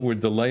we're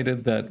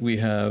delighted that we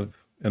have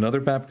another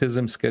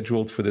baptism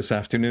scheduled for this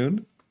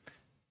afternoon.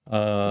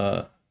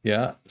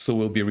 So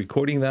we'll be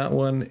recording that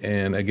one,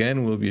 and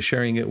again, we'll be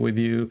sharing it with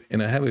you.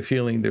 And I have a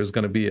feeling there's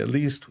going to be at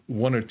least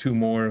one or two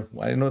more.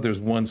 I know there's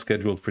one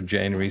scheduled for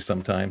January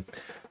sometime.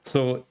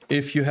 So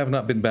if you have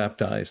not been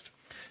baptized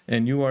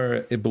and you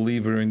are a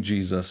believer in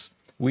Jesus,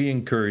 we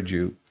encourage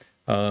you,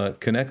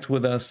 connect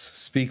with us,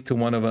 speak to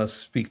one of us,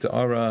 speak to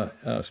Ara,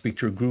 speak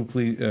to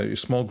your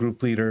small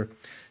group leader,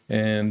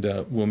 and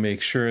we'll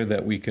make sure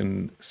that we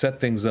can set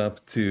things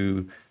up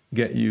to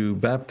get you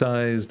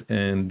baptized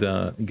and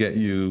get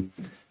you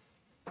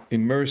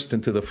immersed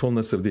into the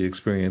fullness of the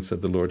experience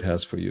that the Lord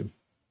has for you.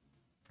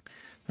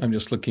 I'm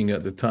just looking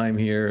at the time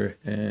here,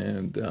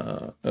 and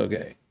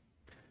okay.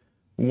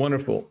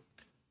 Wonderful.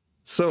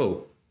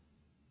 So,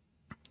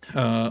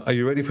 are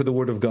you ready for the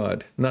Word of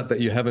God? Not that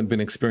you haven't been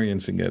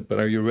experiencing it, but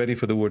are you ready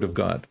for the Word of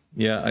God?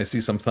 Yeah, I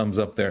see some thumbs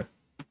up there.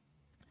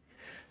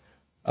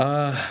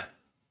 How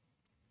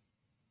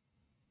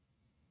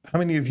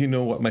many of you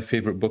know what my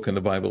favorite book in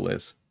the Bible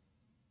is?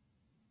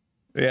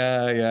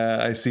 Yeah,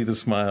 I see the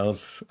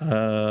smiles.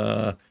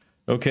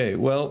 Okay,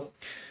 well,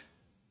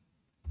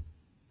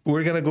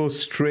 we're going to go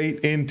straight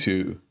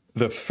into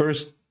the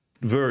first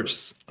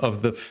verse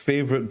of the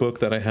favorite book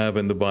that I have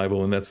in the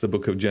Bible, and that's the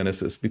book of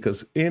Genesis,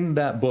 because in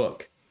that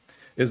book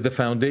is the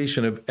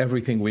foundation of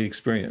everything we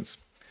experience.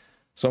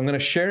 So I'm going to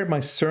share my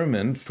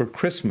sermon for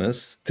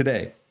Christmas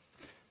today,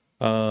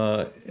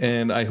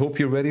 and I hope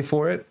you're ready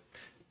for it.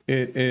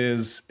 It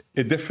is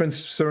a different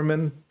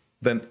sermon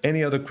than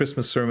any other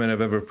Christmas sermon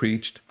I've ever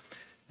preached.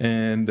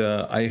 And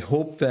I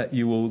hope that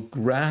you will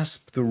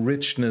grasp the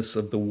richness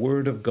of the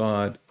Word of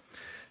God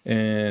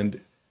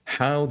and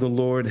how the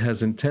Lord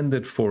has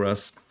intended for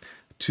us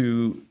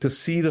to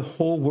see the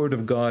whole Word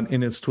of God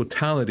in its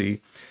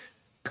totality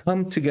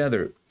come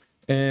together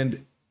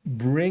and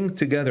bring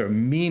together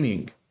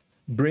meaning,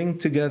 bring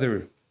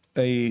together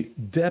a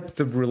depth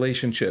of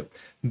relationship.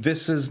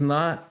 This is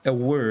not a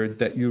word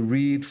that you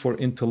read for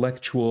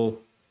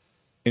intellectual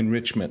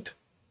enrichment.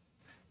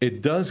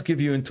 It does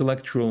give you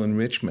intellectual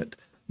enrichment,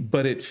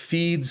 but it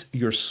feeds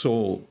your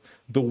soul.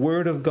 The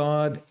Word of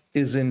God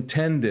is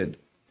intended,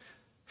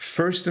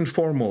 first and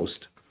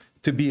foremost,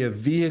 to be a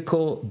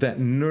vehicle that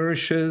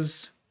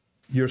nourishes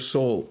your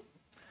soul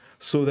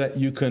so that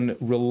you can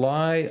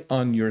rely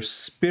on your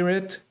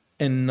spirit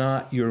and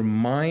not your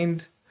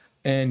mind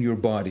and your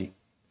body.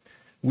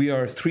 We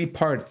are three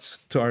parts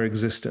to our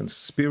existence: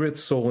 spirit,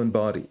 soul, and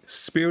body.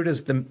 Spirit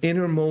is the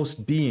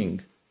innermost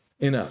being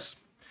in us.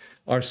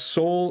 Our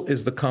soul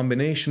is the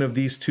combination of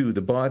these two,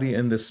 the body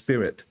and the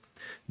spirit.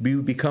 We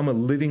become a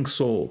living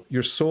soul.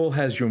 Your soul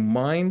has your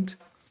mind,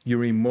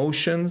 your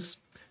emotions,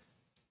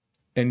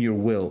 and your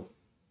will.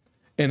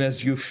 And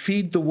as you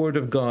feed the Word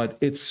of God,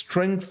 it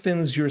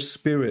strengthens your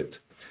spirit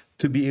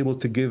to be able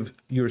to give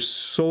your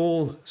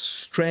soul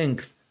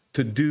strength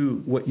to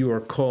do what you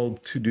are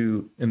called to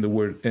do in the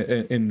Word,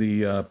 in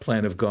the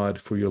plan of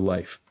God for your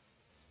life.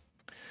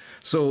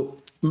 So,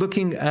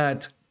 looking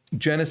at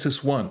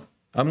Genesis 1,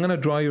 I'm going to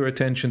draw your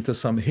attention to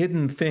some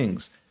hidden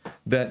things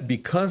that,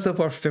 because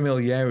of our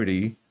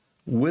familiarity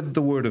with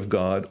the Word of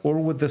God or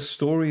with the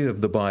story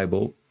of the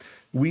Bible,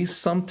 we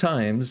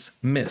sometimes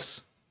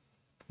miss.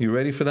 You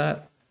ready for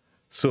that?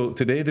 So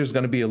today there's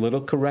going to be a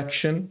little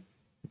correction,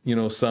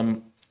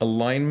 some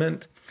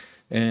alignment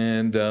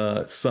and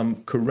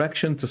some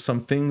correction to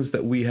some things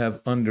that we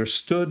have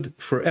understood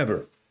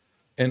forever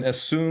and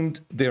assumed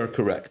they are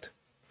correct.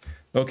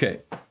 Okay,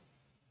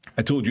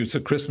 I told you it's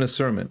a Christmas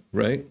sermon,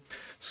 right?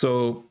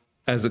 So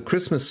as a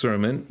Christmas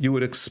sermon, you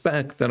would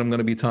expect that I'm going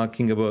to be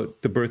talking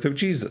about the birth of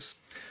Jesus.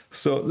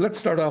 So let's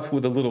start off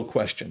with a little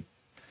question.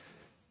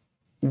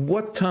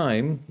 What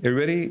time, you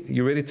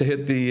ready to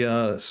hit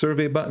the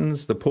survey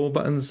buttons, the poll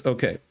buttons?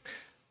 Okay.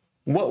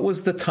 What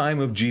was the time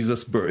of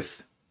Jesus'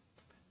 birth?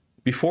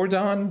 Before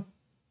dawn,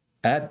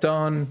 at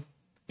dawn,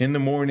 in the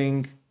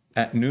morning,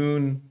 at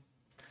noon,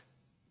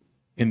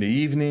 in the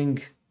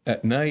evening,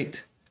 at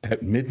night,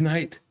 at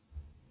midnight?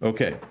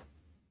 Okay.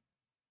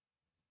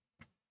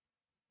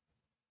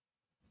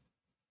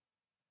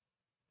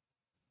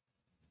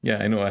 Yeah,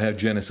 I know I have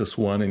Genesis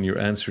 1 and you're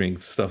answering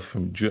stuff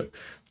from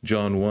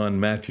John 1,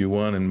 Matthew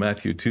 1, and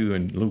Matthew 2,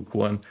 and Luke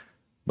 1,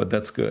 but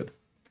that's good.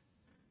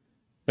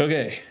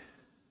 Okay.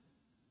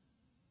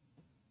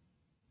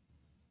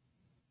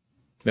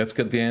 Let's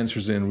get the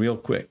answers in real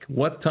quick.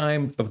 What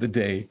time of the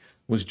day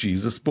was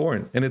Jesus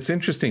born? And it's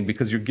interesting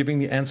because you're giving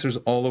the answers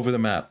all over the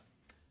map.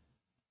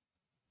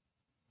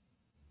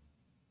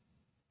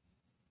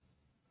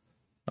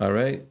 All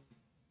right.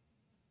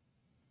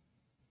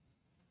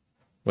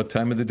 What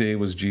time of the day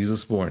was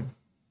Jesus born?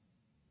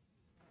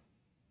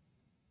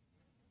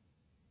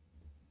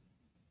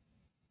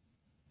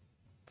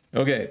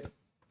 Okay.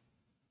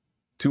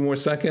 2 more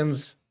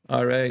seconds.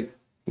 All right.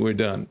 We're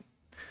done.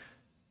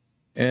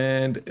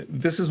 And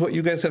this is what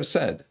you guys have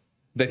said,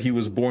 that he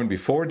was born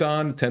before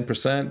dawn, 10%,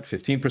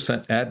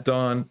 15% at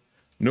dawn,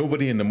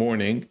 nobody in the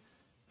morning,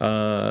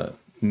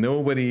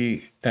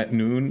 nobody at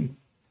noon.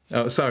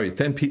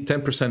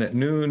 10% at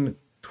noon,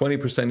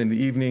 20% in the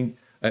evening.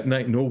 At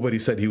night, nobody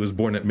said he was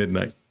born at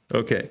midnight.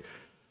 Okay.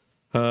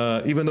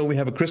 Even though we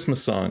have a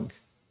Christmas song,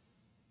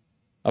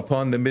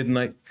 upon the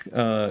midnight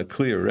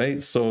clear,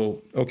 right?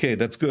 So, okay,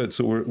 that's good.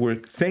 So we're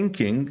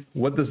thinking,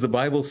 what does the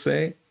Bible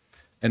say?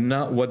 And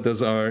not what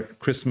does our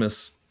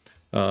Christmas,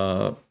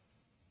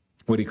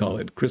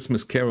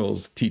 Christmas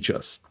carols teach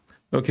us.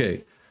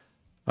 Okay,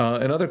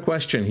 another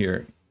question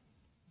here.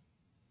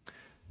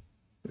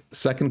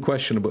 Second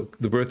question about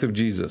the birth of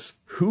Jesus.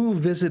 Who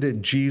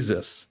visited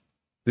Jesus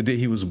the day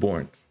he was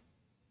born?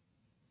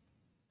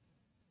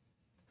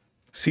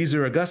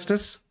 Caesar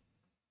Augustus?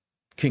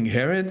 King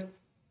Herod?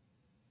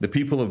 The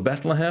people of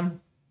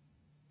Bethlehem?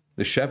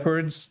 The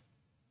shepherds?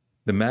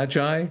 The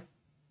Magi?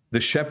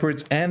 The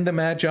shepherds and the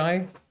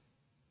Magi?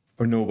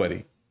 Or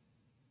nobody?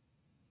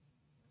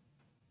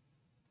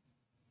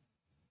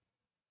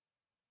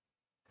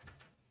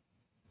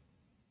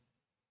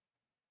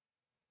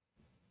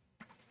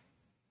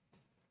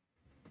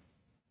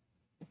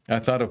 I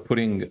thought of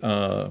putting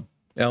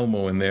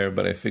Elmo in there,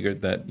 but I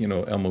figured that,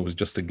 Elmo was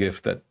just a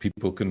gift that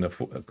people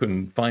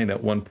couldn't find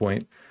at one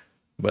point.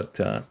 But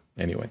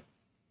anyway.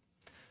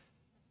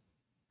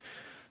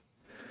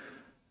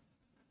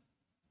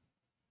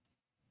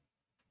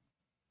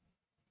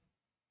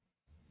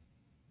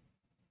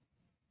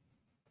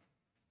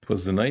 It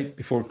was the night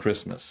before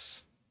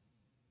Christmas.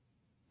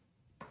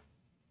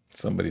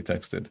 Somebody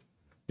texted.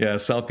 Yeah,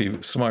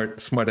 Salpi,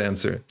 smart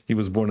answer. He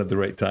was born at the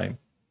right time.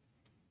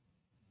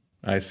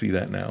 I see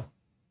that now.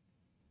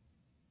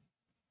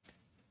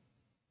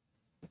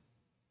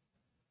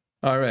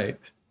 All right.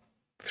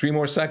 3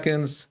 more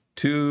seconds.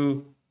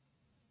 2.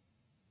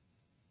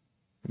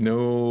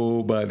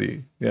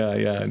 Nobody.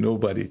 Yeah,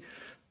 nobody.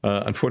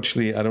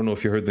 Unfortunately, I don't know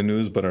if you heard the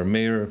news, but our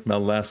mayor,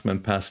 Mel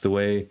Lastman, passed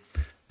away.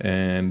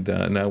 And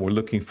now we're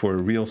looking for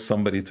a real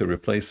somebody to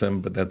replace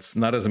him. But that's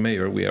not as a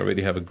mayor. We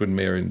already have a good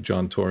mayor in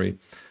John Tory.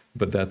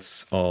 But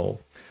that's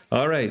all.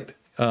 All right.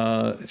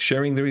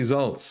 Sharing the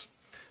results.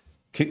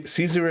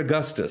 Caesar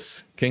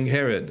Augustus, King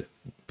Herod,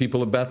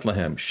 people of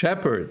Bethlehem,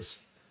 shepherds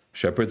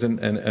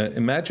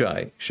and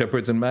Magi,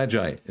 shepherds and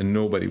Magi, and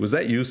nobody. Was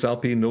that you,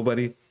 Salpi?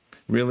 Nobody?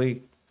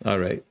 Really? All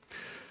right.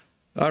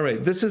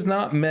 This is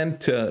not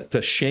meant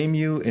to shame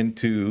you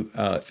into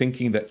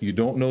thinking that you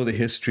don't know the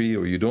history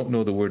or you don't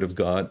know the Word of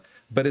God,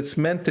 but it's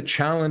meant to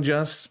challenge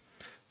us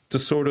to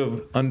sort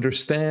of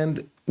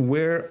understand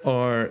where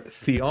our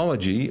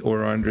theology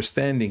or our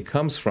understanding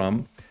comes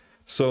from.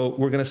 So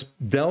we're going to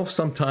delve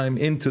sometime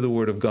into the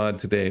Word of God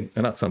today.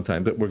 Not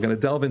sometime, but we're going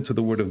to delve into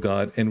the Word of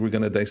God and we're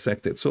going to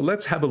dissect it. So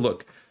let's have a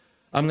look.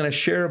 I'm going to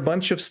share a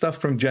bunch of stuff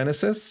from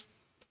Genesis.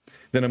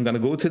 Then I'm going to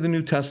go to the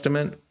New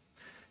Testament.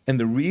 And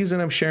the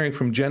reason I'm sharing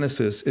from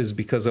Genesis is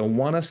because I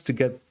want us to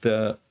get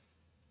the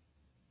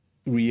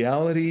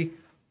reality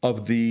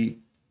of the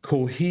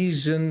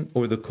cohesion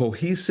or the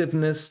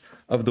cohesiveness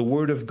of the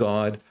Word of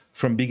God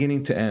from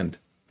beginning to end.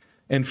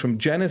 And from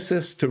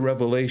Genesis to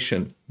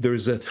Revelation,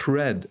 there's a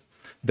thread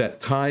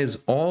that ties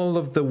all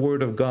of the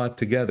Word of God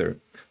together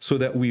so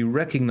that we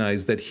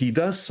recognize that He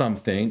does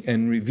something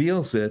and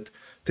reveals it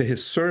to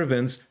His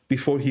servants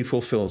before He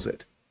fulfills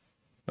it.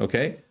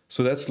 Okay?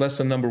 So that's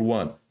lesson number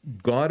 1.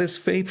 God is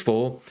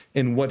faithful,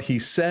 and what He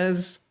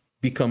says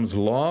becomes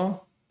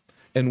law,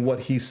 and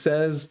what He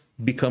says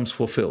becomes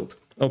fulfilled.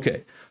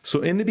 Okay,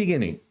 so in the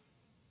beginning,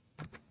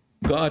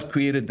 God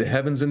created the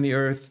heavens and the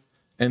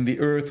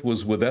earth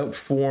was without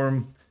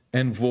form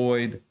and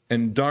void,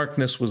 and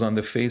darkness was on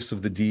the face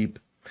of the deep,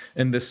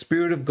 and the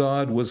Spirit of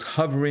God was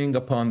hovering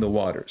upon the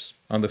waters,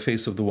 on the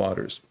face of the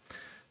waters.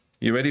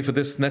 You ready for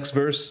this next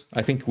verse?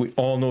 I think we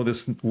all know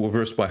this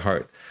verse by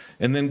heart.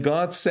 And then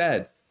God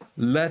said,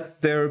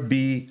 "Let there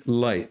be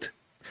light."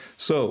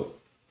 So,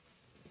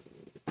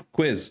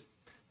 quiz.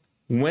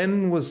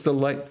 When was the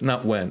light,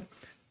 not when,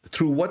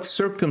 through what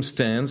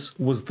circumstance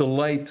was the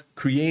light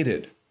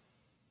created?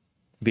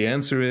 The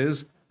answer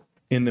is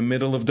in the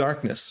middle of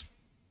darkness.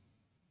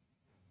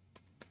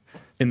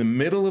 In the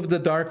middle of the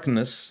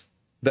darkness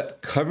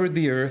that covered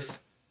the earth,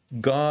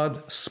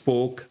 God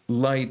spoke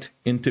light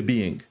into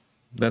being.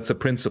 That's a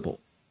principle.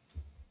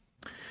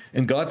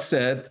 And God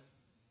said,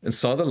 and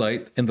saw the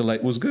light, and the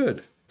light was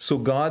good. So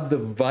God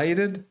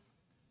divided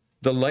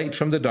the light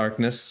from the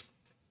darkness.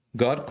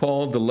 God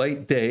called the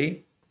light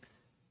day,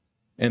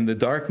 and the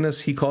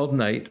darkness He called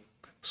night.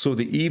 So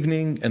the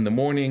evening and the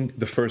morning,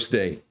 the first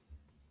day.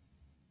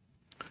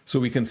 So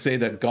we can say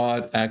that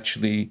God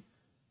actually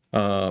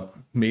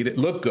made it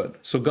look good.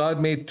 So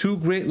God made 2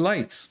 great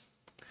lights.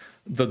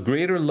 The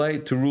greater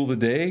light to rule the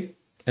day,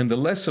 and the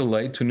lesser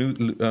light to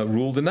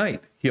rule the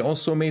night. He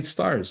also made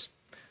stars.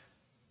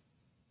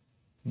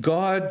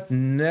 God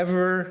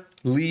never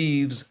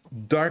leaves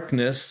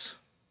darkness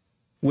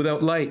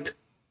without light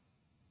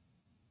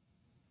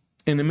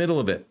in the middle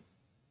of it.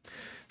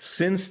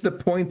 Since the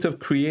point of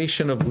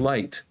creation of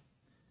light,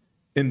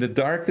 in the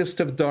darkest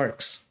of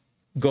darks,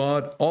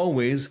 God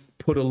always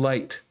put a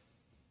light.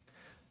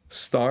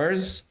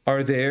 Stars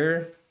are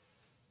there.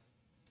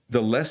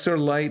 The lesser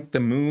light, the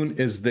moon,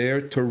 is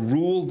there to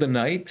rule the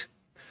night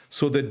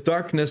so that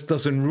darkness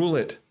doesn't rule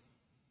it.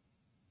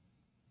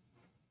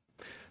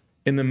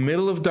 in the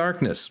middle of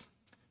darkness,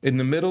 in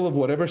the middle of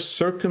whatever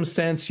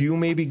circumstance you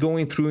may be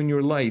going through in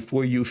your life,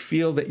 where you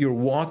feel that you're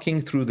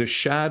walking through the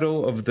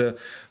shadow of the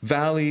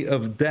valley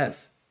of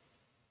death,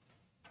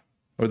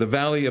 or the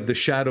valley of the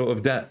shadow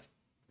of death,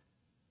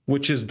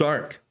 which is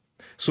dark.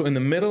 So in the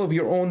middle of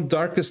your own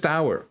darkest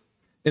hour,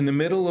 in the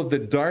middle of the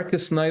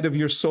darkest night of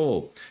your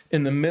soul,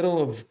 in the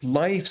middle of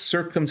life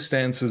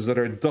circumstances that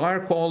are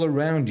dark all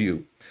around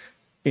you,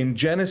 in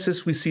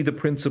Genesis, we see the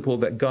principle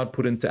that God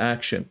put into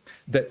action,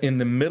 that in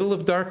the middle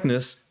of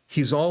darkness,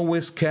 He's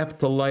always kept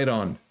the light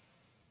on.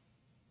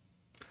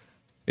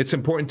 It's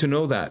important to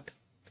know that.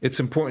 It's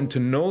important to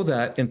know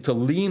that and to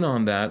lean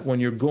on that when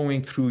you're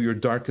going through your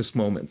darkest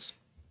moments.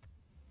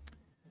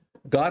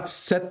 God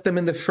set them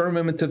in the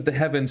firmament of the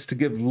heavens to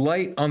give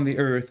light on the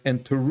earth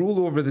and to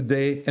rule over the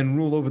day and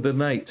rule over the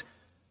night.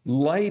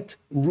 Light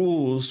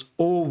rules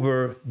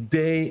over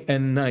day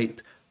and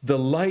night. The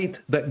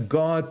light that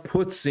God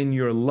puts in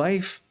your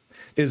life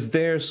is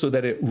there so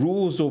that it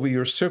rules over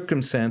your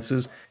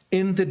circumstances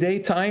in the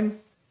daytime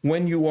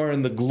when you are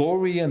in the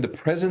glory and the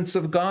presence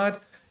of God,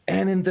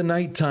 and in the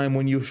nighttime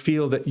when you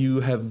feel that you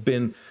have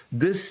been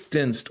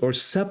distanced or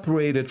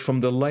separated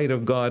from the light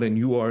of God and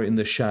you are in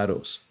the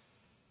shadows.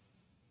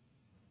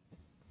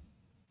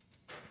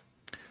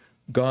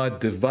 God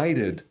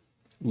divided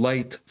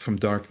light from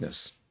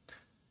darkness.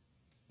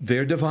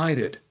 They're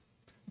divided.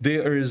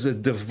 There is a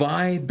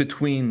divide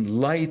between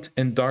light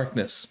and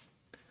darkness.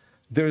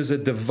 There is a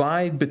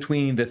divide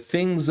between the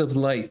things of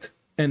light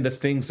and the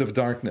things of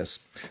darkness.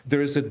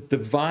 There is a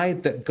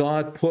divide that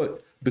God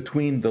put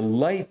between the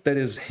light that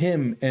is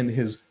Him, and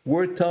His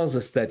word tells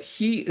us that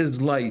He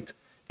is light,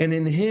 and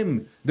in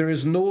Him there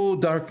is no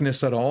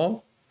darkness at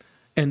all,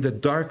 and the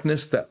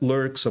darkness that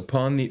lurks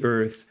upon the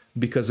earth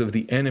because of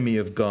the enemy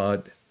of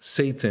God,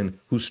 Satan,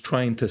 who's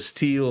trying to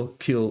steal,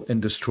 kill,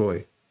 and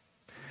destroy.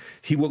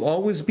 He will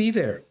always be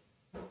there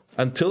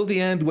until the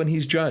end when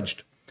He's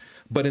judged.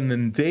 But in the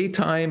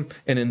daytime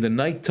and in the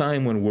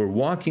nighttime when we're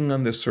walking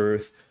on this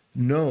earth,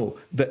 know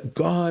that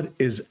God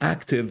is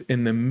active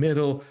in the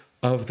middle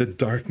of the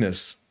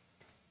darkness.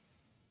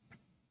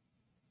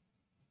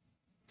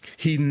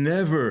 He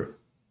never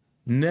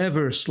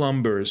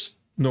slumbers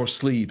nor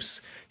sleeps.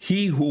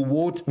 He who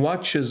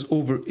watches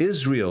over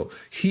Israel,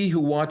 He who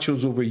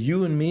watches over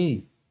you and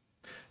me,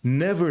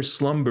 never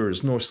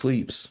slumbers nor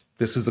sleeps.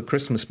 This is the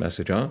Christmas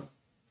message, huh?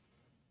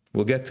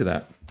 We'll get to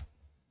that.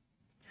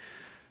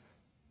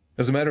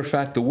 As a matter of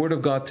fact, the Word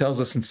of God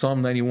tells us in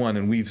Psalm 91,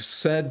 and we've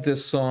said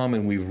this psalm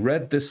and we've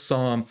read this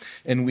psalm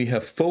and we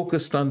have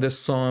focused on this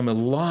psalm a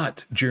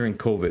lot during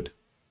COVID.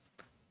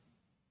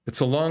 It's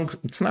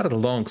not a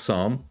long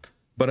psalm,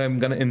 but I'm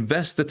going to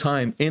invest the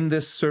time in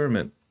this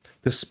sermon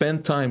to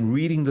spend time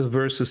reading the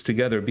verses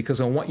together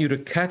because I want you to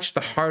catch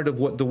the heart of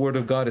what the Word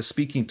of God is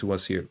speaking to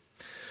us here.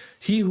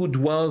 He who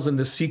dwells in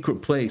the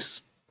secret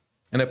place,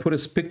 and I put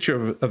a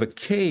picture of a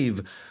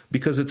cave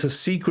because it's a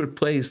secret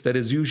place that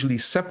is usually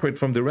separate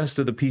from the rest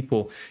of the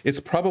people. It's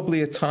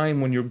probably a time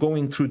when you're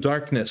going through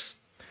darkness.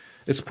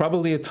 It's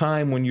probably a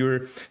time when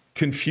you're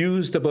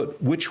confused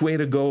about which way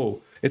to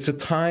go. It's a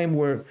time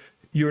where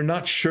you're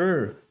not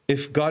sure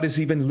if God is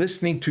even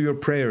listening to your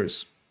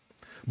prayers.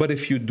 But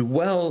if you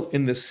dwell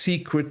in the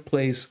secret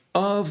place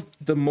of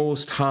the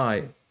Most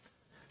High,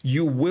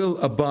 you will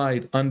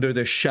abide under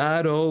the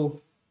shadow,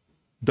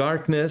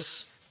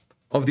 darkness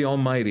of the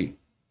Almighty.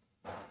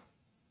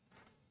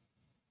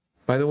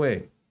 By the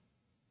way,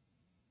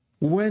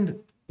 when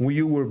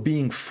you were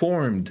being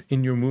formed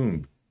in your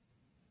womb,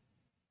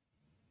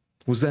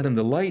 was that in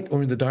the light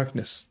or in the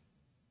darkness?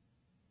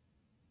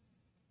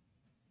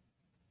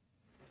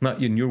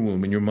 Not in your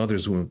womb, in your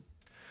mother's womb.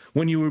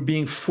 When you were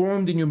being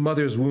formed in your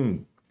mother's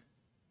womb,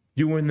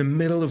 you were in the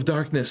middle of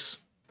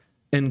darkness.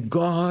 And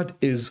God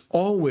is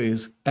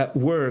always at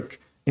work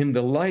in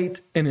the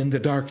light and in the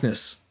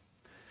darkness.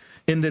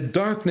 In the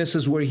darkness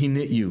is where He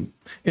knit you.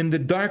 In the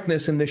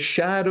darkness, in the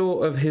shadow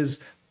of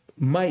His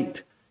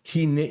might,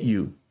 He knit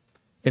you.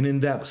 And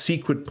in that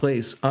secret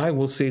place, I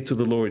will say to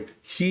the Lord,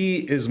 He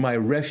is my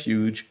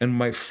refuge and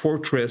my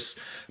fortress,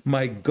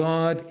 my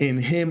God,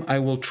 in Him I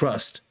will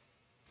trust.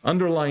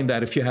 Underline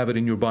that if you have it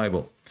in your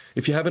Bible.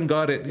 If you haven't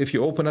got it, if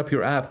you open up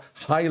your app,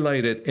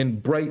 highlight it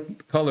in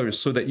bright colors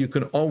so that you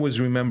can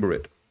always remember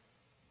it.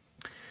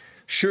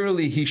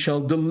 Surely He shall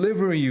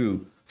deliver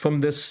you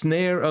from the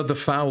snare of the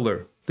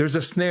fowler. There's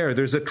a snare,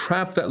 there's a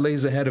trap that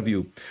lays ahead of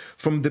you.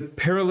 From the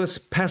perilous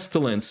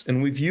pestilence,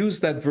 and we've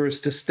used that verse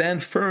to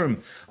stand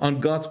firm on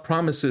God's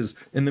promises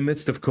in the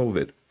midst of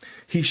COVID.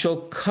 He shall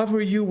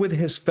cover you with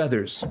His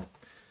feathers.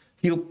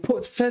 He'll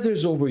put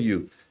feathers over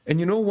you. And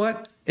you know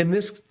what? In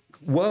this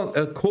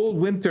a cold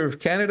winter of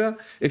Canada,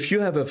 if you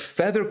have a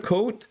feather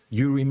coat,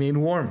 you remain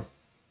warm.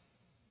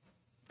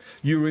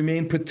 You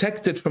remain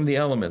protected from the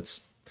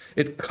elements.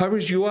 It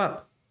covers you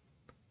up.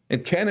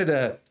 In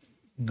Canada,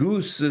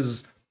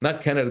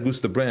 not Canada Goose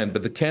the brand,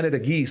 but the Canada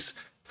geese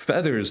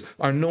feathers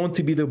are known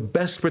to be the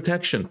best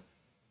protection,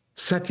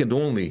 second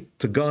only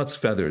to God's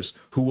feathers,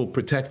 who will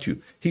protect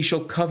you. He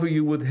shall cover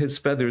you with His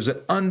feathers,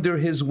 and under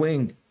His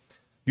wing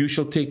you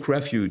shall take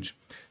refuge.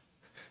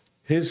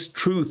 His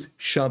truth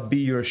shall be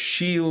your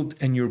shield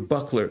and your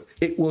buckler.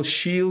 It will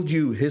shield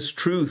you, his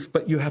truth,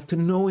 but you have to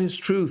know his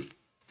truth.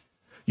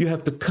 You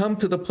have to come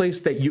to the place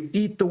that you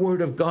eat the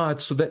word of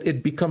God so that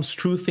it becomes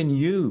truth in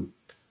you,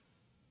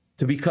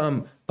 to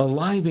become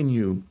alive in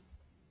you.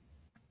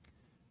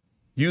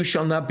 You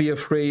shall not be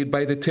afraid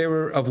by the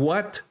terror of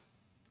what?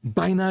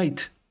 By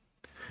night.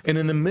 And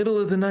in the middle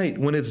of the night,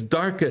 when it's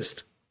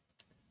darkest,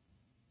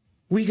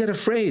 we get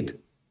afraid.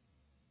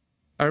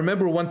 I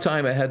remember one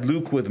time I had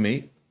Luke with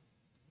me,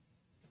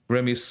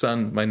 Remy's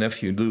son, my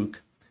nephew,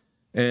 Luke.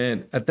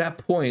 And at that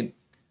point,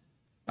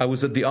 I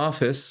was at the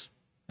office,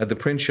 at the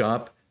print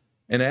shop,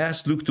 and I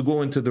asked Luke to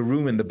go into the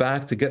room in the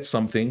back to get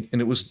something, and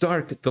it was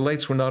dark. The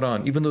lights were not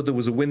on, even though there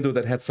was a window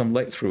that had some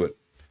light through it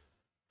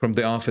from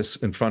the office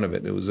in front of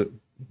it. It was a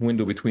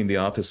window between the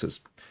offices.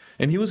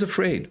 And he was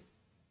afraid.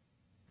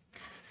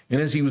 And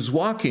as he was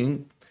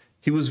walking,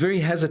 he was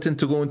very hesitant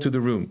to go into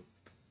the room.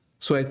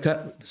 So I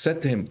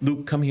said to him,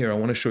 Luke, come here. I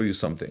want to show you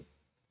something.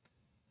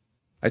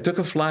 I took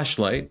a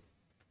flashlight.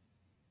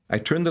 I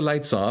turned the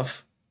lights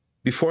off.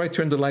 Before I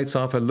turned the lights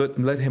off, I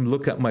let him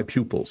look at my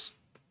pupils.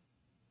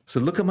 I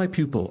said, look at my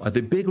pupil. Are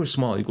they big or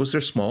small? He goes,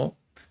 they're small.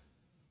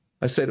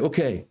 I said,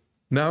 okay,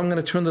 now I'm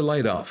going to turn the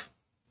light off.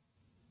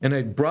 And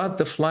I brought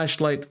the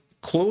flashlight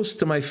close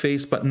to my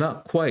face, but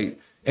not quite.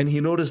 And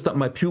he noticed that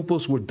my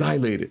pupils were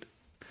dilated.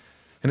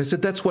 And I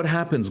said, that's what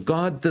happens.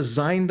 God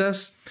designed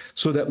us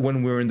so that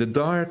when we're in the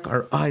dark,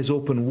 our eyes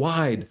open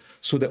wide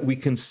so that we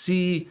can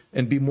see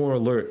and be more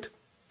alert.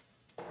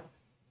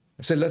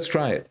 I said, let's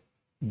try it.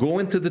 Go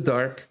into the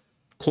dark,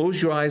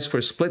 close your eyes for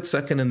a split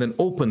second, and then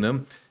open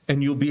them,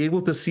 and you'll be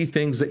able to see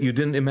things that you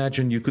didn't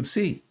imagine you could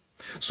see.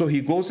 So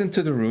he goes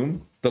into the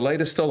room. The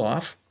light is still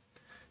off.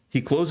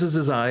 He closes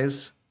his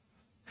eyes.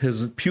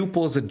 His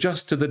pupils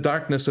adjust to the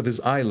darkness of his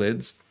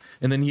eyelids,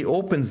 and then he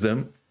opens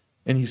them,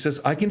 and he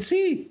says, I can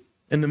see.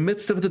 In the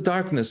midst of the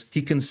darkness,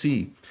 he can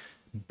see.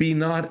 Be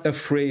not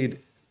afraid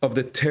of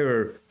the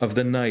terror of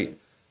the night,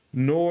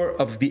 nor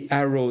of the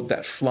arrow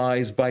that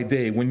flies by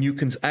day. When you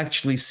can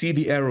actually see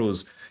the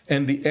arrows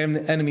and the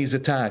enemy's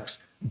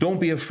attacks, don't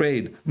be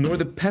afraid, nor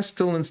the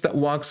pestilence that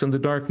walks in the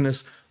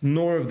darkness,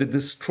 nor of the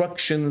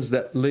destructions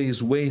that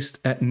lays waste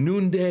at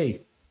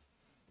noonday,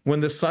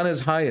 when the sun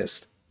is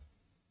highest.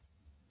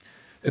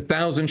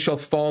 1,000 shall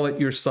fall at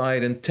your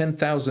side, and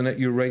 10,000 at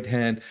your right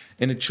hand,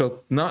 and it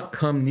shall not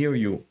come near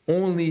you.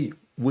 Only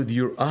with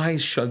your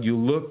eyes shall you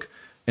look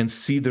and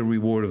see the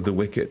reward of the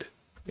wicked.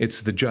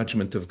 It's the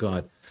judgment of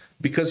God.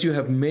 Because you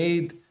have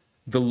made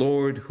the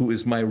Lord, who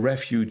is my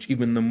refuge,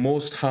 even the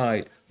Most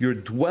High, your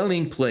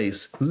dwelling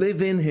place.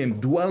 Live in him,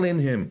 dwell in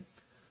him.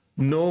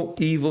 No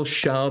evil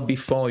shall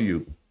befall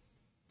you,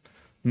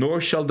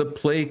 nor shall the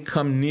plague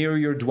come near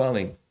your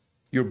dwelling,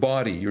 your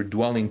body, your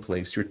dwelling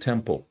place, your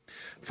temple.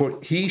 For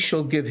he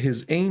shall give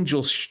his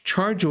angels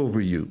charge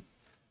over you.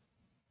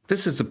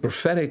 This is a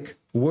prophetic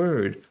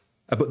word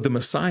about the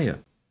Messiah.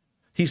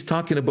 He's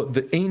talking about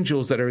the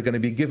angels that are going to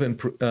be given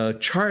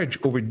charge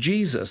over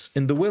Jesus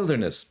in the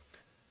wilderness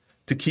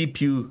to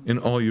keep you in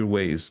all your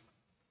ways.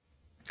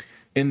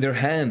 In their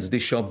hands they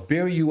shall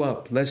bear you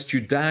up, lest you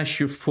dash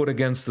your foot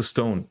against the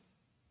stone.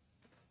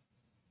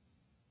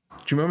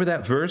 Do you remember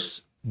that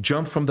verse?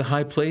 Jump from the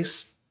high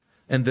place,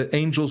 and the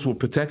angels will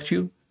protect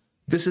you.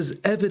 This is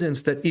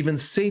evidence that even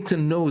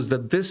Satan knows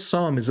that this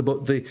psalm is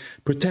about the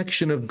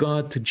protection of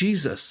God to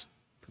Jesus,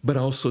 but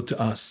also to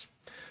us.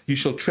 You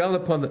shall tread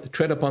upon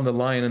the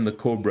lion and the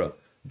cobra,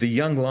 the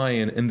young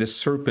lion and the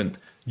serpent.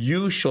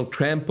 You shall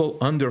trample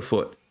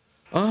underfoot.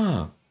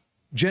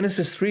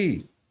 Genesis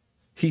 3.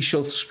 He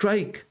shall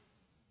strike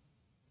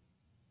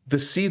the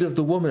seed of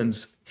the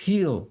woman's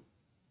heel,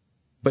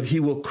 but he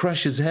will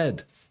crush his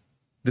head,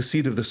 the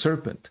seed of the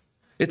serpent.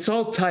 It's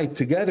all tied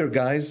together,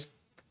 guys.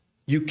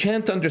 You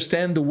can't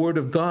understand the word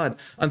of God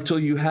until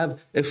you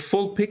have a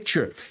full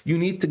picture. You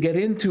need to get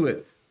into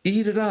it,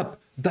 eat it up,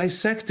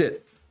 dissect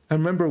it. I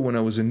remember when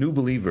I was a new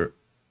believer,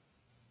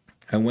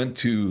 I went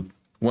to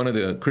one of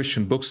the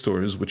Christian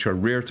bookstores, which are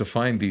rare to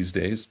find these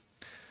days,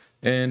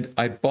 and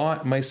I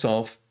bought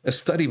myself a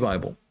study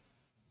Bible.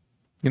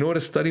 You know what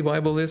a study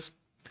Bible is?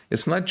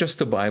 It's not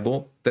just a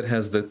Bible that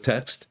has the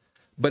text,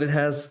 but it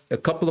has a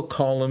couple of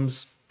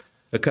columns,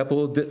 a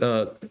couple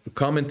of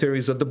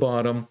commentaries at the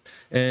bottom.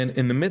 And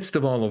in the midst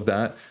of all of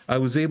that, I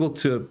was able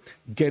to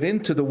get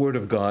into the Word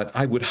of God.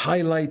 I would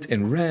highlight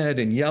in red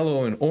and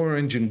yellow and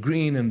orange and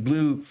green and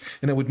blue,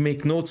 and I would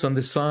make notes on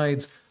the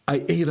sides.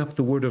 I ate up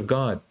the Word of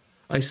God.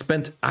 I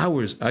spent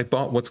hours. I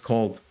bought what's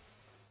called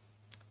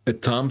a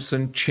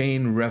Thompson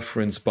Chain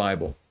Reference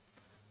Bible,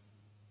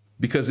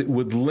 because it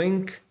would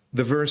link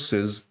the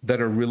verses that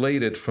are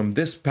related from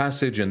this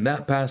passage and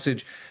that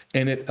passage,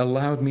 and it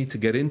allowed me to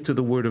get into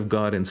the Word of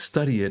God and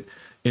study it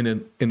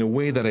in a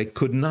way that I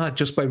could not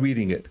just by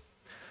reading it.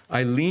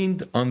 I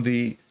leaned on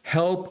the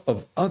help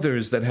of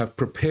others that have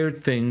prepared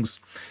things,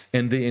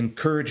 and they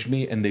encouraged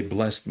me and they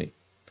blessed me.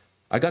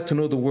 I got to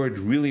know the Word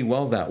really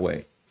well that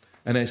way,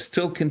 and I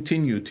still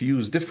continue to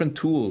use different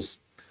tools,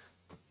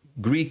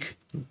 Greek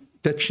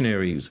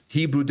dictionaries,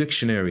 Hebrew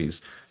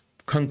dictionaries,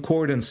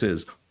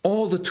 concordances,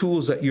 all the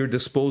tools at your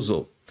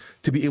disposal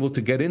to be able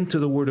to get into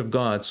the Word of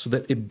God so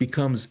that it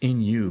becomes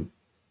in you.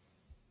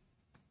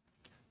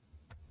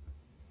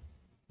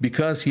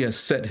 Because he has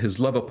set his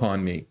love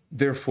upon me,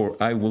 therefore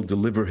I will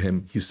deliver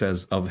him, he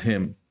says, of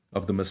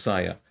the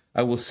Messiah.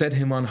 I will set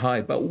him on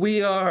high, but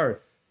we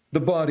are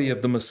the body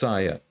of the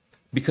Messiah,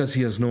 because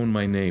he has known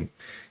my name.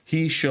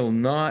 He shall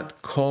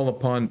call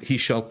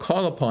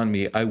upon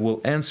me, I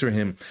will answer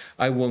him.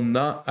 I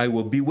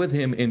will be with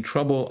him in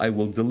trouble, I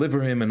will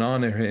deliver him and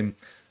honor him.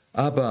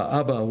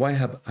 Abba, why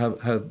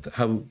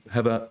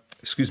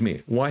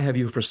have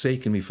you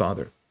forsaken me,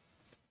 Father?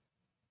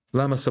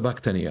 Lama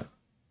sabachthani.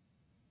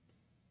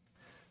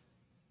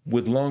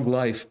 With long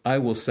life, I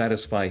will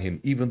satisfy him.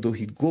 Even though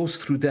he goes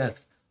through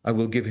death, I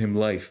will give him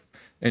life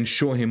and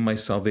show him my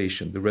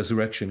salvation, the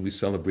resurrection we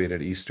celebrate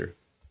at Easter.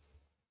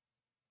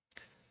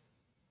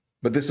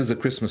 But this is a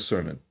Christmas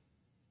sermon.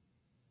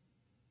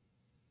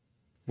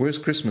 Where's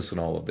Christmas in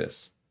all of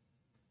this?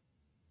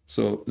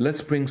 So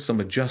let's bring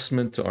some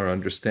adjustment to our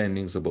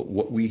understandings about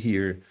what we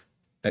hear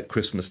at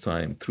Christmas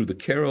time. Through the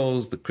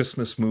carols, the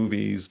Christmas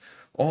movies,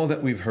 all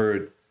that we've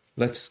heard,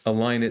 let's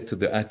align it to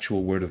the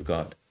actual Word of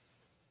God.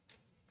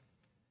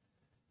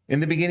 In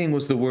the beginning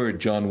was the Word,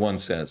 John 1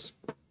 says,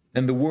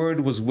 and the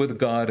Word was with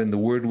God, and the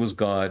Word was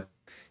God.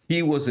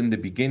 He was in the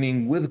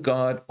beginning with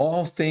God.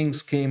 All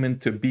things came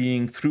into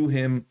being through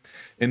him,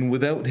 and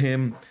without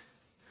him,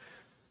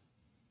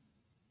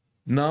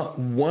 not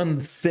one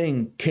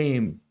thing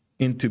came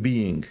into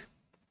being.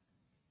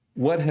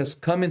 What has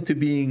come into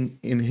being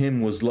in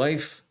him was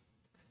life,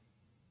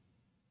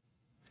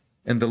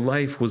 and the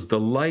life was the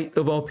light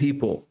of all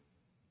people.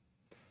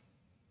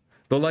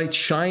 The light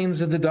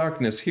shines in the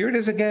darkness. Here it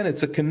is again.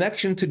 It's a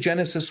connection to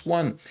Genesis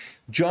 1.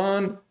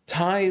 John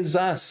ties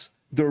us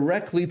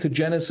directly to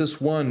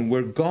Genesis 1,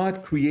 where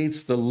God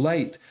creates the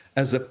light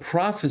as a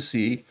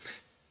prophecy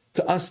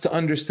to us to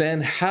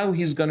understand how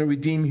he's going to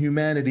redeem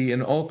humanity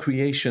and all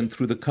creation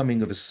through the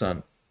coming of his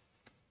Son.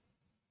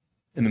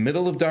 In the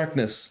middle of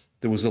darkness,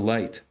 there was a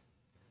light.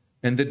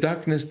 And the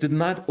darkness did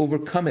not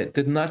overcome it,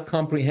 did not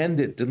comprehend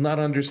it, did not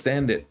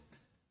understand it.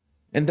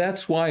 And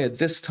that's why at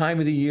this time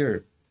of the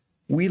year,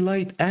 we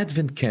light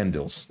Advent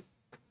candles.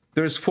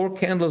 There's 4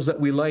 candles that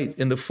we light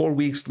in the 4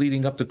 weeks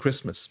leading up to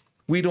Christmas.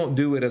 We don't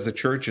do it as a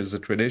church, as a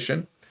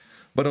tradition,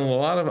 but in a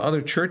lot of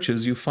other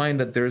churches, you find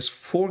that there's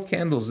 4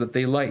 candles that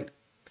they light.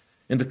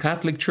 In the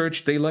Catholic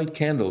Church, they light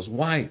candles.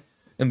 Why?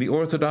 In the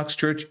Orthodox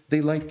Church, they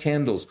light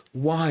candles.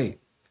 Why?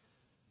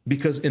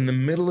 Because in the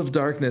middle of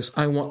darkness,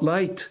 I want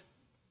light.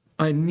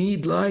 I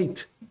need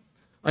light.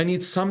 I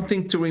need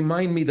something to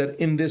remind me that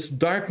in this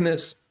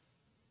darkness,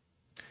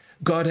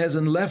 God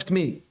hasn't left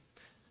me.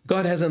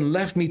 God hasn't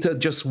left me to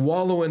just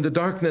wallow in the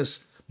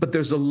darkness, but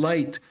there's a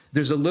light.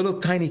 There's a little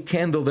tiny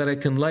candle that I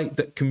can light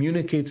that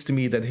communicates to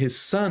me that his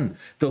Son,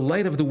 the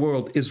light of the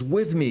world, is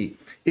with me,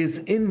 is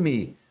in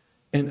me,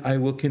 and I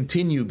will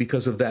continue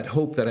because of that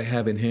hope that I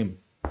have in him.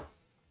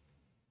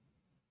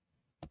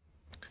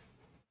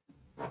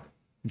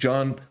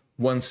 John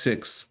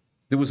 1:6.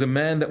 There was a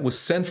man that was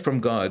sent from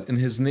God, and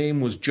his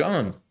name was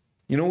John.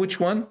 You know which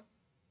one?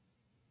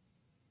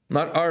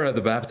 Not Ara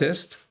the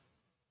Baptist.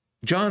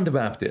 John the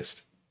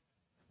Baptist.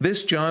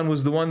 This John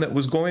was the one that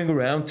was going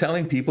around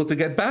telling people to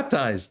get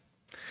baptized.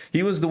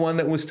 He was the one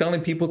that was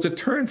telling people to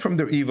turn from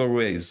their evil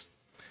ways.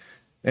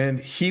 And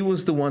he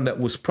was the one that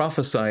was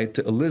prophesied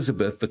to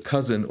Elizabeth, the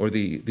cousin or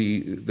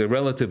the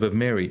relative of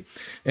Mary.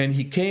 And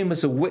he came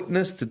as a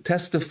witness to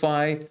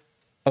testify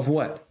of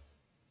what?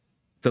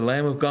 The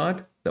Lamb of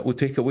God that would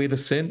take away the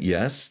sin?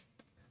 Yes.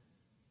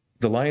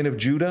 The Lion of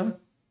Judah?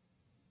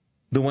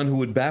 The one who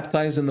would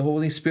baptize in the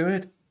Holy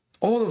Spirit?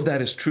 All of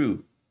that is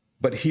true.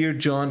 But here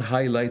John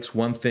highlights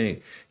one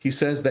thing. He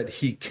says that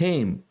he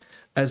came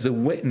as a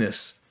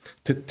witness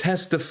to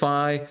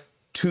testify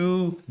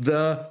to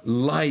the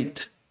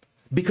light.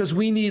 Because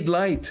we need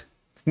light.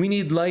 We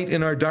need light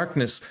in our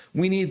darkness.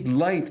 We need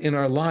light in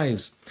our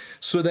lives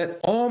so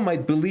that all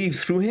might believe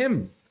through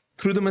him,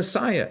 through the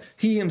Messiah.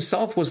 He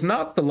himself was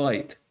not the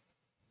light.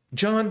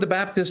 John the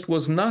Baptist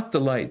was not the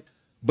light,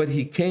 but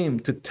he came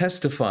to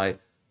testify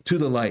to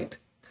the light.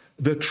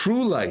 The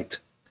true light,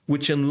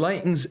 which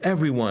enlightens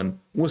everyone,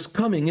 was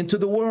coming into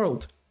the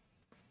world.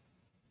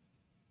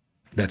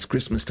 That's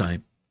Christmas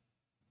time.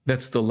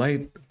 That's the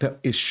light that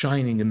is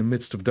shining in the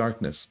midst of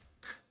darkness.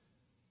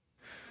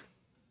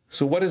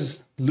 So what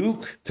does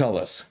Luke tell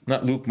us?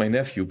 Not Luke, my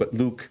nephew, but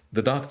Luke,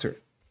 the doctor.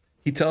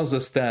 He tells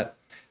us that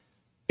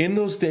in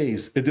those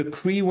days, a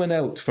decree went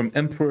out from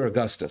Emperor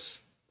Augustus.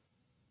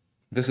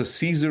 This is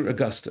Caesar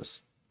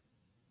Augustus.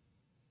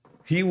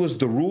 He was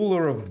the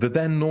ruler of the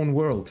then known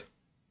world,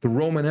 the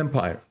Roman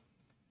Empire.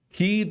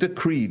 He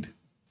decreed,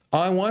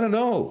 I want to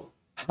know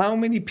how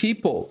many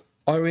people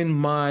are in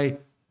my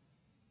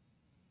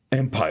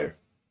empire.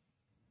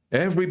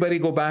 Everybody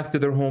go back to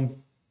their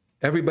home.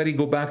 Everybody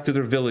go back to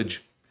their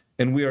village,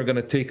 and we are going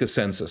to take a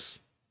census.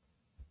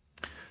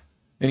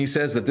 And he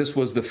says that this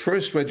was the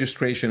first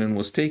registration and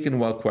was taken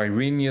while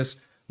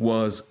Quirinius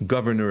was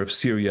governor of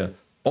Syria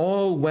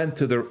all went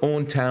to their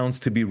own towns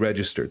to be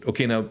registered.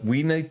 Okay, now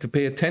we need to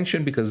pay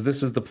attention because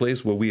this is the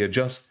place where we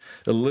adjust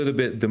a little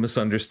bit the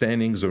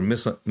misunderstandings or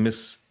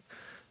misalignments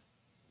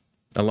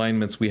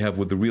we have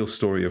with the real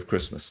story of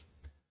Christmas.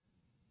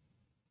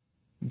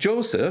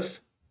 Joseph,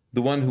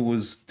 the one who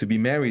was to be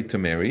married to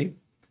Mary,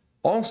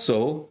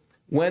 also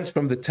went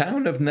from the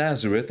town of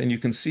Nazareth, and you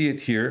can see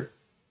it here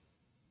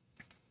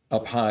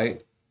up high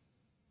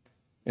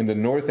in the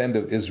north end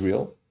of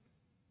Israel,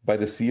 by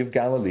the Sea of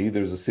Galilee.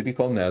 There's a city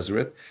called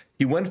Nazareth.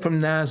 He went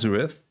from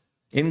Nazareth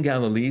in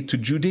Galilee to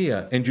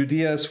Judea, and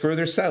Judea is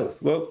further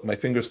south. Well, my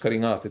finger's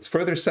cutting off. It's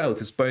further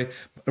south. It's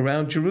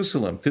around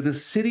Jerusalem, to the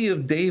city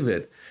of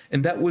David,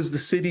 and that was the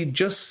city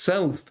just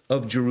south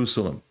of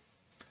Jerusalem,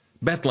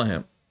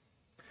 Bethlehem,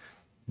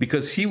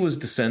 because he was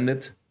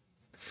descended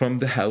from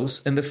the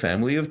house and the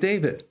family of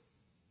David.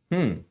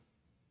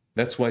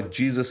 That's why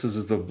Jesus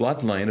is the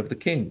bloodline of the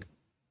king.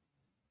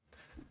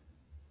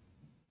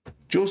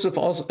 Joseph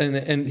also,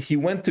 and he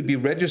went to be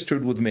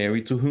registered with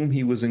Mary, to whom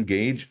he was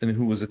engaged and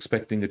who was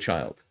expecting a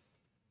child.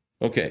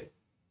 Okay.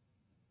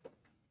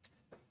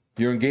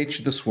 You're engaged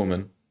to this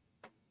woman,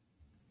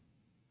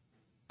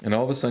 and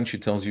all of a sudden she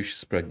tells you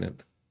she's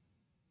pregnant.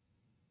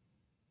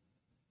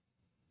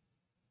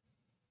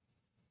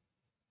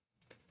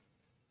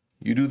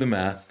 You do the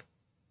math.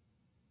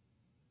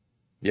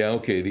 Yeah,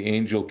 okay, the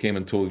angel came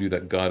and told you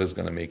that God is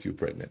going to make you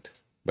pregnant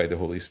by the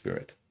Holy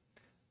Spirit.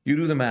 You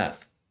do the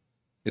math.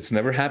 It's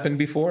never happened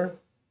before.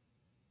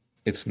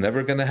 It's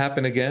never going to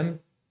happen again.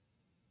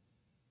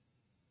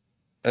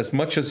 As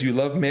much as you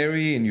love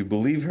Mary and you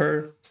believe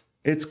her,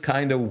 it's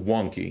kind of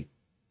wonky.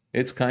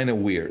 It's kind of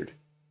weird.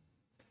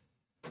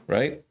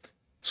 Right?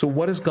 So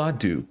what does God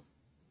do?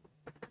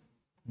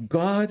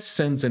 God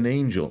sends an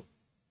angel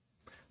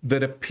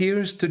that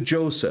appears to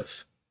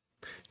Joseph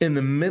in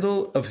the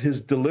middle of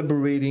his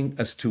deliberating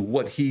as to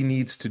what he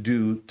needs to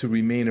do to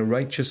remain a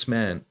righteous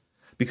man,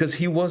 because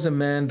he was a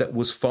man that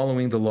was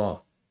following the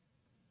law.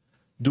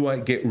 Do I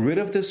get rid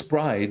of this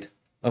bride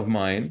of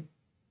mine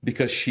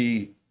because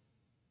she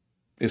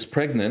is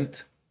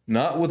pregnant,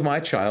 not with my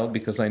child,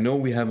 because I know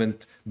we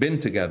haven't been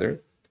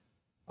together?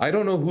 I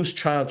don't know whose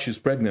child she's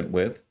pregnant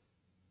with.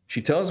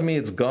 She tells me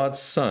it's God's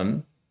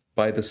son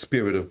by the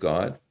Spirit of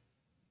God.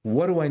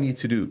 What do I need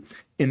to do?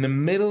 In the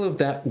middle of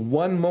that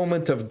one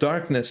moment of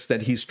darkness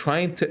that he's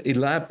trying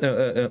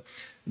to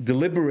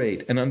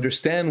deliberate and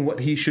understand what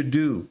he should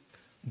do,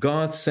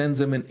 God sends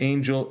him an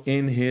angel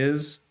in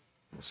his,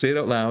 say it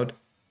out loud,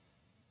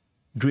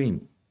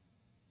 dream.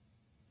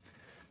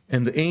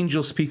 And the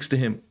angel speaks to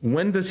him.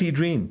 When does he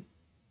dream?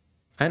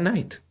 At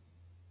night.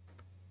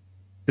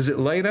 Is it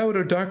light out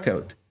or dark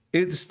out?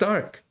 It's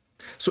dark.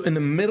 So in the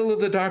middle of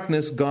the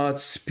darkness, God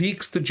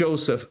speaks to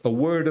Joseph a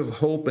word of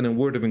hope and a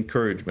word of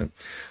encouragement.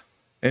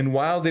 And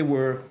while they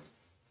were,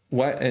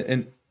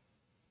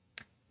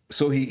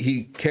 so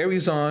he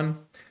carries on.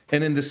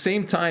 And in the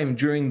same time,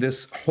 during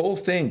this whole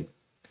thing,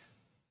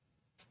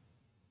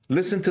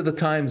 listen to the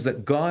times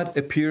that God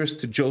appears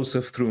to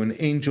Joseph through an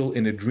angel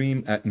in a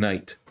dream at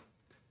night.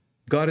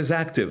 God is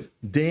active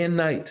day and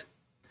night.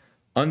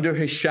 Under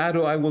his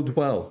shadow I will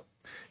dwell.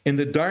 In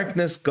the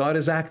darkness, God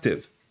is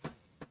active.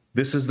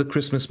 This is the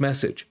Christmas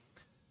message.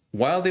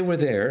 While they were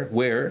there,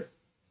 where?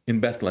 In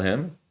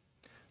Bethlehem,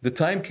 the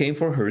time came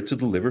for her to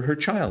deliver her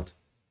child.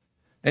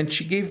 And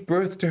she gave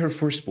birth to her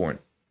firstborn,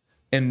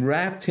 and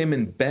wrapped him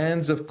in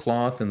bands of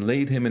cloth and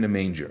laid him in a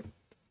manger,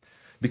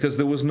 because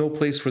there was no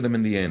place for them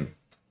in the inn.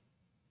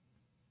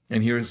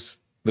 And here's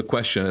the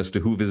question as to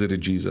who visited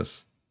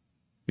Jesus.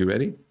 You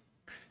ready?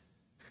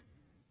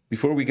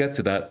 Before we get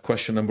to that,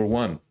 question number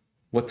one,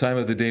 what time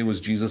of the day was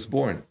Jesus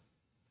born?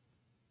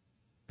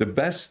 The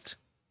best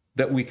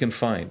that we can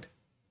find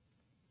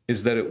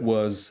is that it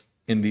was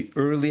in the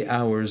early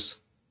hours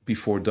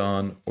before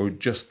dawn, or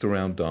just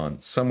around dawn,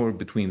 somewhere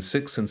between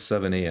 6 and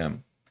 7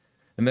 a.m.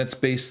 And that's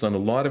based on a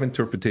lot of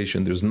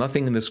interpretation. There's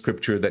nothing in the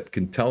scripture that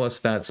can tell us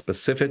that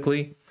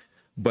specifically,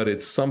 but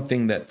it's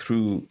something that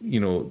through,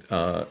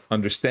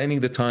 understanding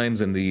the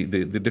times and the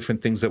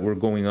different things that were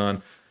going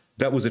on,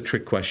 that was a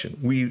trick question.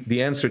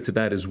 The answer to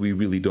that is we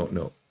really don't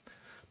know.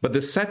 But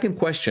the second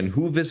question,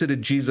 who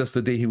visited Jesus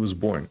the day he was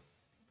born?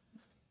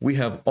 We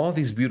have all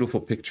these beautiful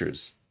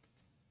pictures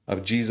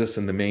of Jesus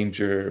in the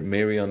manger,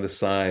 Mary on the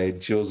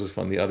side, Joseph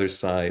on the other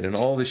side, and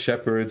all the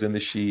shepherds and the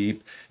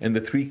sheep, and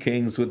the three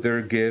kings with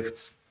their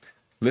gifts.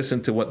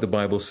 Listen to what the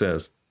Bible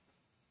says.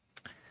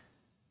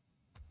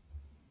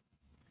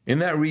 In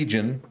that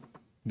region,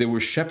 there were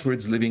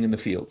shepherds living in the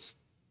fields,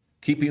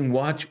 keeping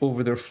watch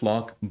over their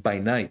flock by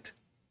night.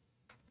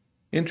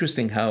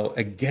 Interesting how,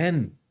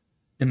 again,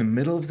 in the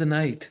middle of the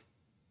night,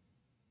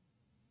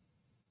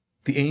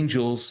 the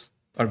angels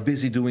are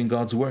busy doing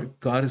God's work.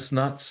 God is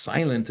not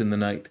silent in the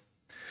night.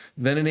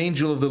 Then an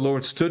angel of the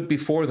Lord stood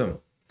before them,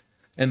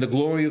 and the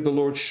glory of the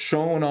Lord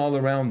shone all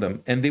around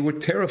them, and they were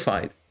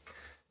terrified.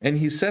 And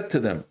he said to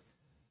them,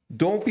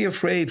 "Don't be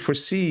afraid, for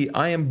see,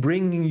 I am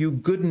bringing you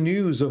good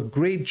news of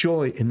great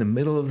joy in the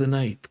middle of the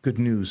night." Good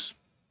news.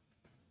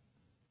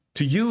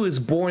 To you is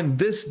born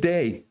this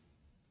day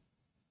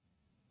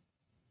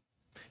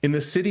In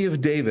the city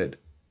of David.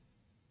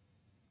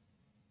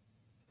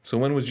 So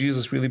when was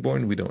Jesus really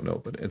born? We don't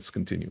know, but let's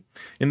continue.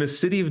 In the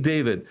city of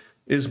David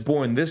is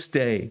born this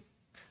day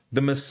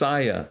the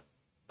Messiah,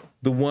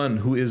 the one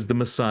who is the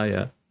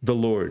Messiah, the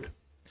Lord.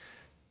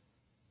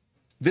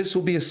 This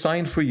will be a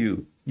sign for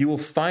you. You will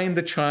find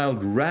the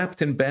child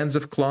wrapped in bands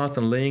of cloth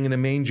and laying in a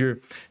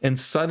manger. And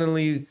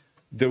suddenly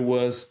there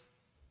was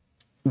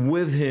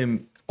with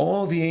him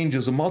all the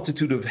angels, a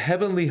multitude of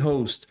heavenly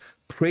hosts,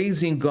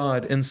 praising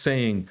God and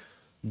saying,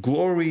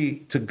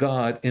 "Glory to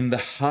God in the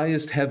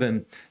highest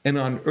heaven, and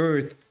on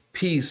earth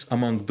peace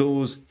among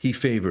those he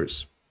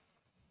favors."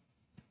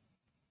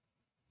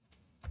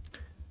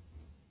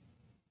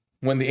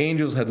 When the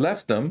angels had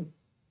left them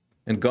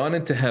and gone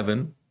into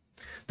heaven,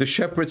 the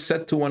shepherds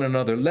said to one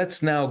another,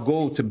 "Let's now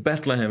go to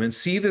Bethlehem and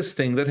see this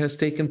thing that has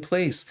taken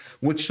place,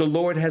 which the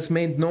Lord has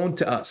made known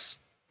to us."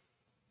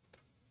 It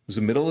was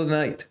the middle of the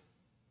night.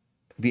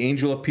 The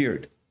angel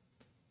appeared.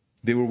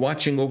 They were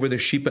watching over their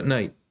sheep at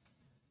night.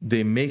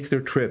 They make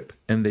their trip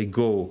and they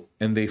go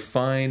and they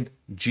find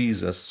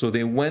Jesus. So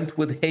they went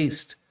with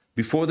haste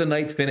before the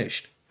night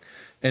finished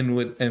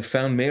and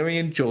found Mary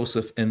and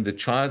Joseph and the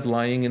child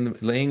laying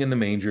in the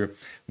manger.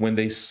 When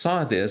they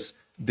saw this,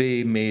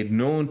 they made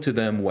known to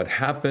them what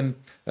happened.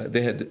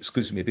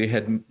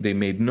 They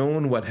made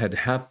known what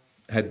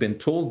had been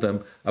told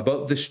them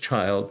about this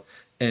child,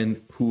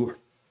 and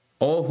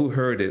all who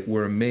heard it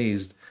were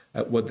amazed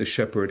at what the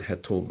shepherd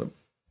had told them.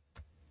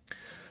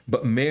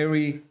 But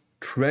Mary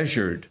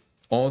treasured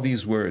all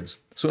these words.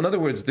 So in other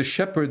words, the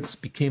shepherds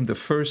became the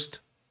first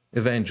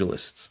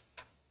evangelists.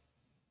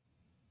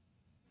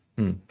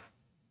 The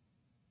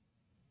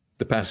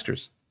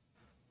pastors,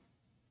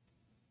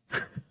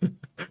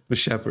 the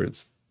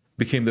shepherds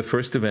became the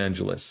first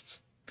evangelists.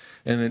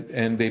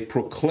 And they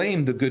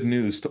proclaimed the good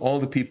news to all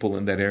the people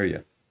in that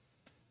area.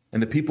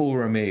 And the people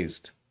were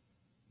amazed.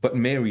 But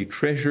Mary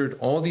treasured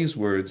all these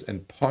words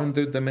and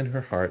pondered them in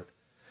her heart.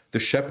 The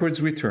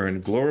shepherds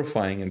returned,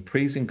 glorifying and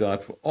praising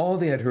God for all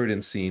they had heard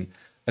and seen,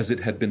 as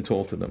it had been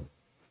told to them.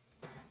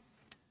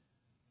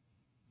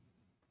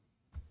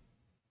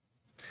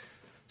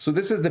 So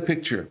this is the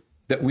picture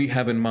that we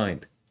have in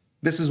mind.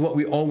 This is what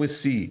we always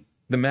see.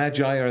 The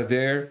Magi are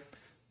there,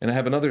 and I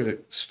have another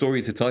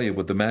story to tell you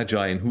about the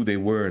Magi and who they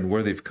were and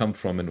where they've come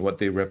from and what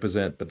they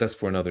represent, but that's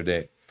for another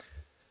day.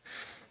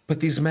 But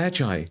these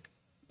Magi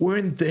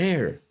weren't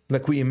there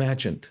like we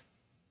imagined.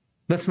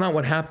 That's not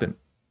what happened.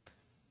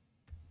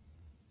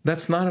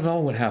 That's not at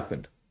all what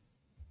happened.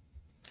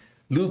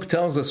 Luke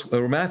tells us,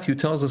 or Matthew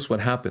tells us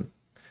what happened.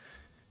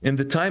 In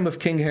the time of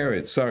King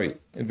Herod,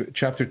 in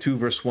chapter 2,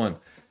 verse 1.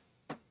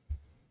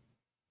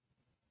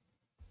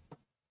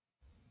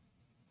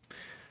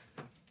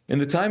 In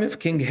the time of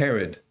King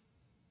Herod,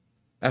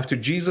 after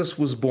Jesus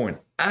was born,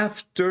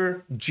 not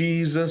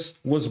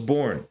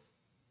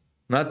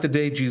the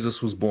day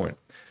Jesus was born,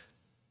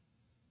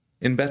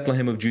 in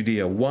Bethlehem of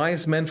Judea,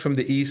 wise men from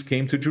the east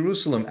came to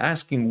Jerusalem,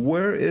 asking,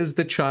 "Where is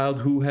the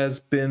child who has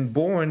been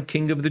born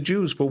King of the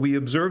Jews? For we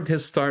observed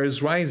his star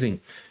is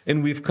rising,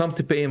 and we've come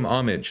to pay him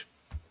homage."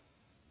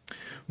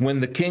 When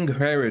the King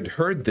Herod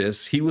heard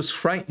this, he was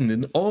frightened,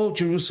 and all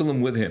Jerusalem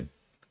with him.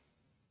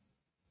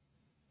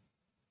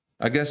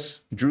 I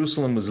guess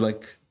Jerusalem was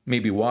like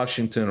maybe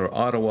Washington or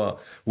Ottawa,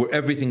 where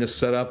everything is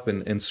set up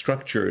and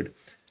structured,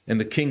 and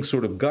the king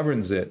sort of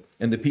governs it,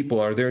 and the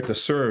people are there to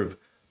serve.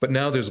 But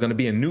now there's going to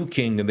be a new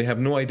king, and they have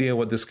no idea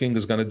what this king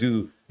is going to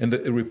do, and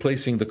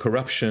replacing the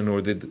corruption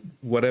or the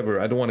whatever.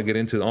 I don't want to get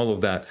into all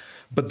of that.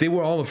 But they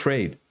were all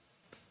afraid.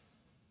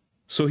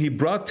 So he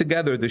brought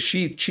together the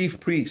chief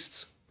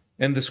priests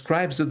and the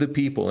scribes of the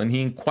people, and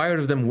he inquired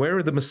of them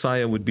where the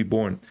Messiah would be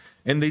born.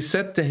 And they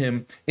said to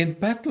him, "In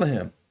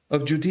Bethlehem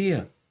of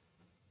Judea.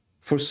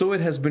 For so it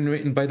has been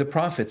written by the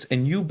prophets,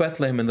 and you,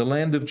 Bethlehem, in the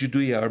land of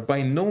Judea, are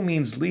by no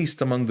means least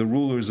among the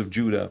rulers of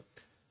Judah.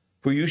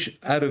 For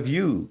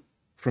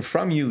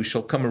from you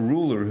shall come a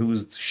ruler who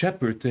is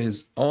shepherd to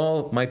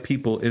all my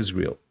people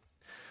Israel."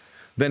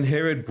 Then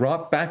Herod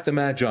brought back the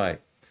Magi,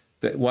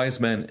 the wise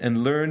men,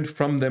 and learned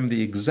from them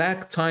the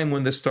exact time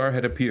when the star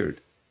had appeared.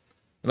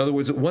 In other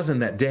words, it wasn't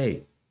that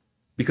day,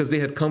 because they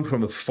had come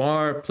from a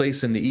far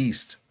place in the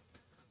east.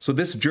 So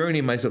this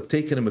journey might have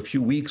taken him a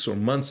few weeks or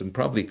months and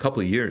probably a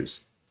couple of years.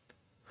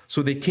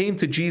 So they came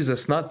to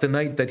Jesus not the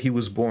night that he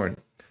was born,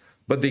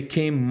 but they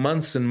came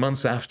months and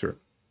months after.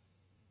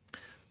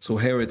 So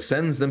Herod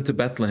sends them to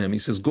Bethlehem. He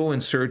says, "Go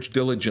and search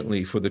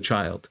diligently for the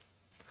child.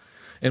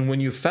 And when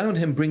you found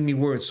him, bring me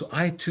word, so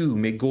I too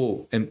may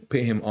go and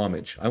pay him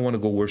homage. I want to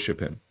go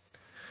worship him."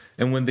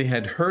 And when they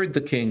had heard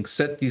the king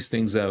set these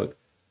things out,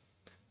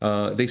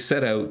 they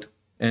set out,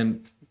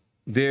 and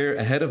there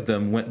ahead of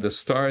them went the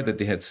star that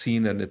they had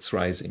seen at its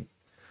rising,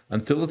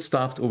 until it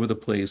stopped over the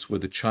place where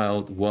the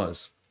child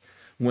was.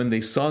 When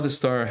they saw the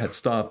star had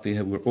stopped, they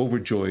were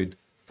overwhelmed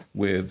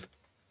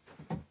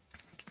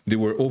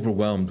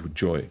with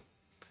joy.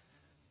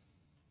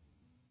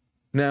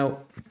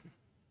 Now,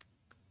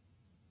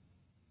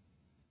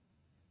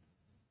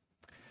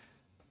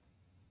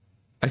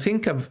 I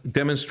think I've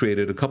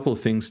demonstrated a couple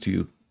of things to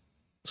you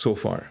so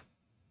far.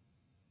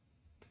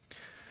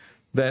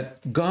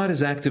 that God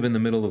is active in the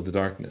middle of the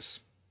darkness.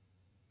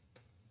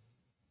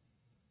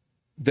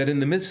 That in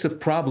the midst of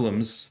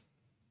problems,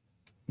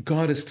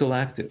 God is still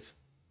active.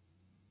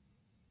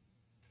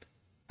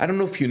 I don't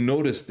know if you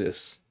notice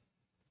this,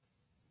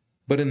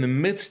 but in the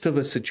midst of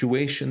a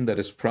situation that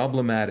is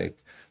problematic,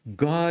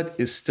 God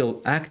is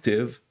still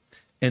active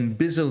and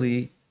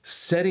busily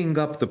setting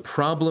up the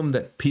problem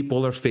that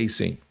people are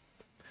facing.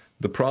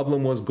 The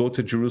problem was go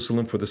to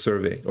Jerusalem for the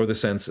survey or the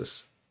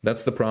census.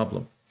 That's the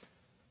problem.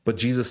 But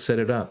Jesus set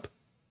it up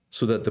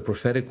so that the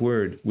prophetic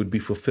word would be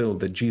fulfilled,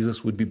 that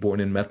Jesus would be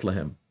born in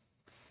Bethlehem.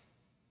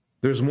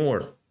 There's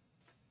more.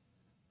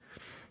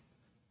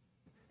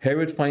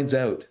 Herod finds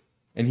out,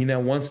 and he now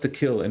wants to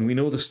kill, and we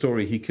know the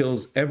story. He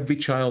kills every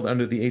child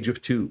under the age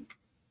of 2,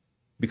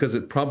 because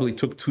it probably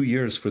took 2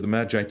 years for the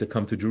Magi to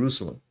come to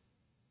Jerusalem.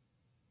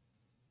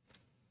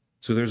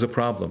 So there's a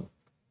problem.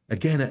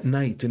 Again, at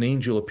night, an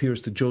angel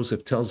appears to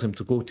Joseph, tells him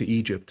to go to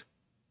Egypt.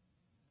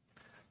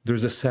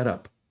 There's a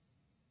setup.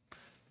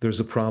 There's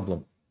a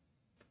problem.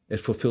 It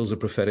fulfills a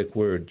prophetic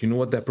word. You know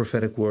what that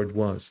prophetic word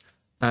was?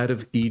 Out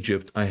of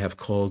Egypt I have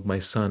called my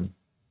son.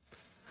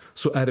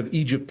 So out of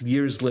Egypt,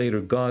 years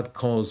later, God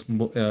calls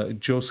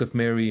Joseph,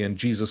 Mary, and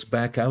Jesus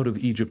back out of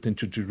Egypt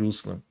into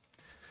Jerusalem.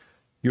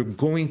 You're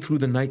going through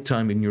the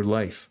nighttime in your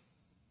life.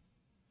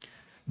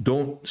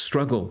 Don't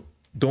struggle.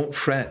 Don't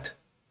fret.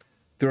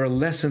 There are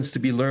lessons to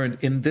be learned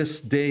in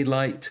this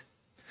daylight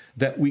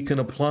that we can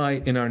apply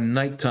in our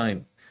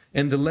nighttime.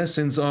 And the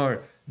lessons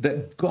are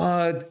that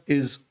God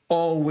is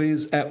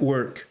always at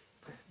work.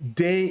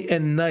 Day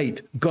and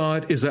night,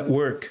 God is at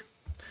work.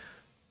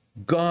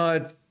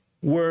 God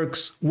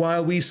works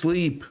while we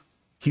sleep.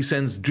 He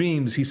sends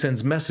dreams, he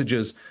sends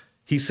messages,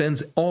 he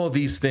sends all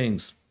these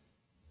things.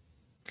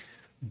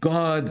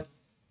 God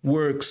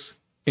works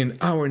in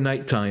our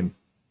nighttime.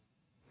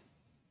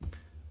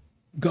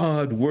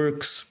 God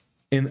works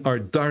in our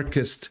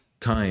darkest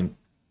time.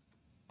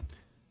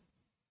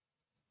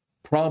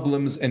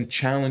 Problems and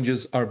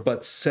challenges are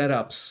but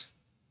setups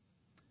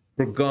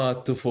for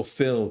God to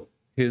fulfill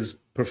his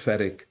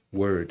prophetic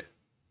word.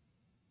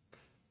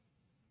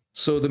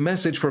 So the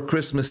message for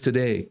Christmas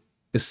today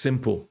is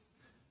simple.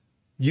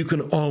 You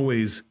can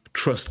always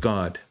trust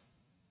God.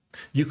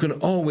 You can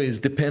always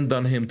depend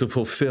on him to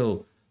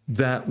fulfill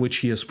that which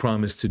he has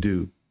promised to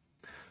do.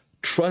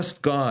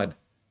 Trust God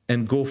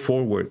and go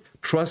forward.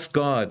 Trust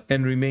God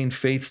and remain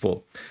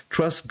faithful.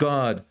 Trust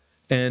God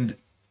and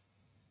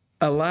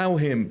allow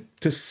him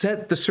to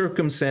set the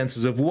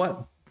circumstances of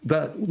what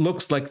that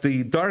looks like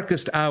the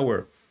darkest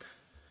hour,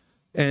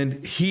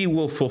 and he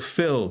will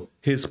fulfill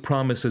his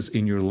promises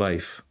in your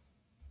life.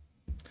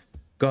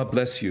 God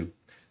bless you.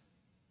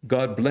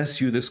 God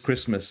bless you this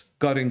Christmas.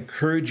 God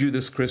encourage you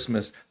this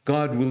Christmas.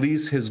 God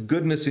release his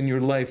goodness in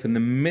your life in the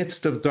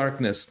midst of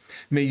darkness.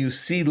 May you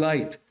see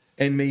light,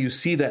 and may you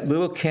see that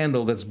little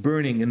candle that's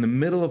burning in the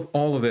middle of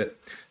all of it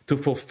to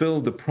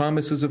fulfill the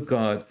promises of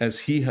God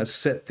as he has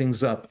set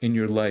things up in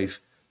your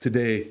life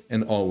today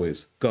and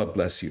always. God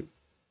bless you.